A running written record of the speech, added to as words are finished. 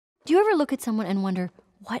Do you ever look at someone and wonder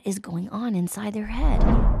what is going on inside their head?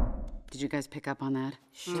 Did you guys pick up on that?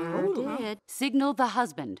 Sure did. Signal the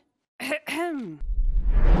husband. With a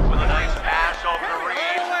nice pass over to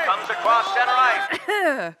Reed, comes across center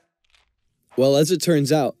ice. Well, as it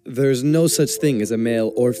turns out, there's no such thing as a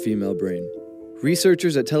male or female brain.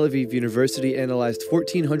 Researchers at Tel-Aviv University analyzed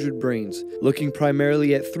 1,400 brains, looking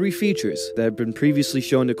primarily at three features that have been previously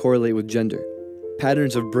shown to correlate with gender: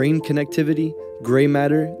 patterns of brain connectivity, gray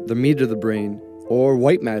matter, the meat of the brain, or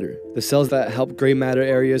white matter, the cells that help gray matter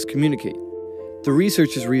areas communicate. The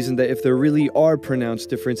researchers reasoned that if there really are pronounced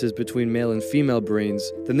differences between male and female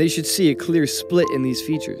brains, then they should see a clear split in these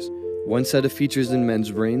features. One set of features in men's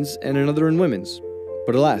brains and another in women's.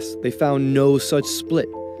 But alas, they found no such split.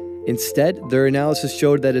 Instead, their analysis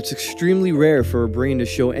showed that it's extremely rare for a brain to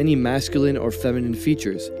show any masculine or feminine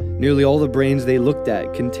features. Nearly all the brains they looked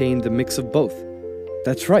at contained a mix of both.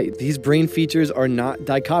 That's right, these brain features are not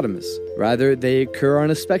dichotomous. Rather, they occur on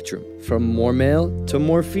a spectrum, from more male to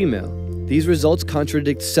more female. These results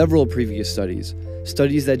contradict several previous studies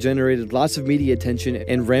that generated lots of media attention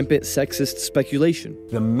and rampant sexist speculation.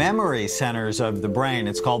 The memory centers of the brain,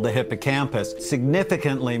 it's called the hippocampus,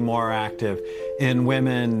 significantly more active in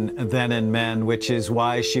women than in men, which is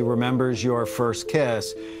why she remembers your first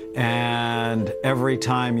kiss and every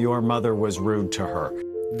time your mother was rude to her.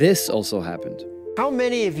 This also happened. How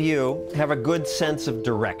many of you have a good sense of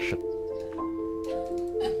direction?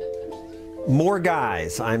 More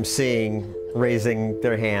guys I'm seeing raising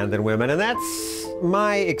their hand than women, and that's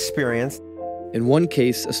my experience. In one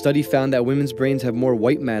case, a study found that women's brains have more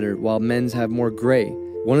white matter while men's have more gray.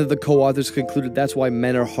 One of the co-authors concluded that's why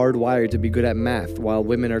men are hardwired to be good at math while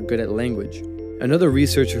women are good at language. Another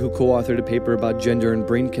researcher who co-authored a paper about gender and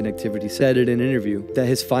brain connectivity said in an interview that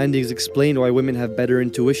his findings explained why women have better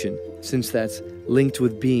intuition, since that's linked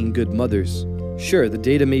with being good mothers. Sure, the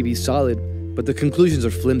data may be solid, but the conclusions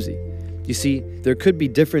are flimsy. You see, there could be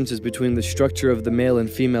differences between the structure of the male and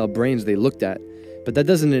female brains they looked at, but that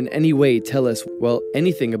doesn't in any way tell us, well,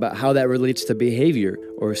 anything about how that relates to behavior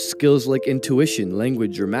or skills like intuition,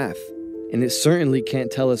 language, or math. And it certainly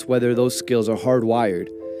can't tell us whether those skills are hardwired.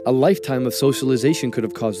 A lifetime of socialization could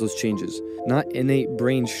have caused those changes, not innate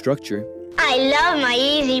brain structure. I love my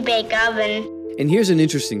Easy Bake Oven. And here's an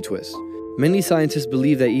interesting twist. Many scientists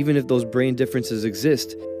believe that even if those brain differences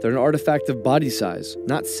exist, they're an artifact of body size,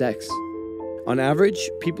 not sex. On average,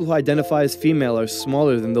 people who identify as female are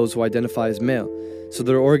smaller than those who identify as male, so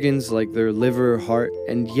their organs like their liver, heart,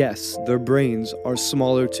 and yes, their brains are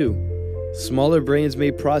smaller too. Smaller brains may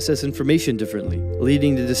process information differently,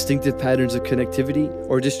 leading to distinctive patterns of connectivity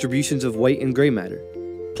or distributions of white and gray matter.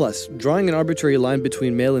 Plus, drawing an arbitrary line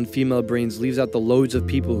between male and female brains leaves out the loads of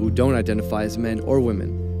people who don't identify as men or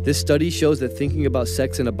women. This study shows that thinking about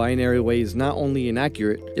sex in a binary way is not only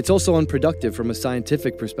inaccurate, it's also unproductive from a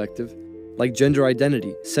scientific perspective. Like gender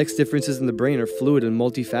identity, sex differences in the brain are fluid and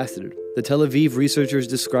multifaceted. The Tel Aviv researchers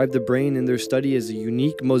described the brain in their study as a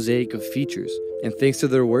unique mosaic of features, and thanks to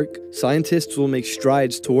their work, scientists will make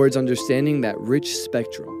strides towards understanding that rich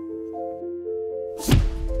spectrum.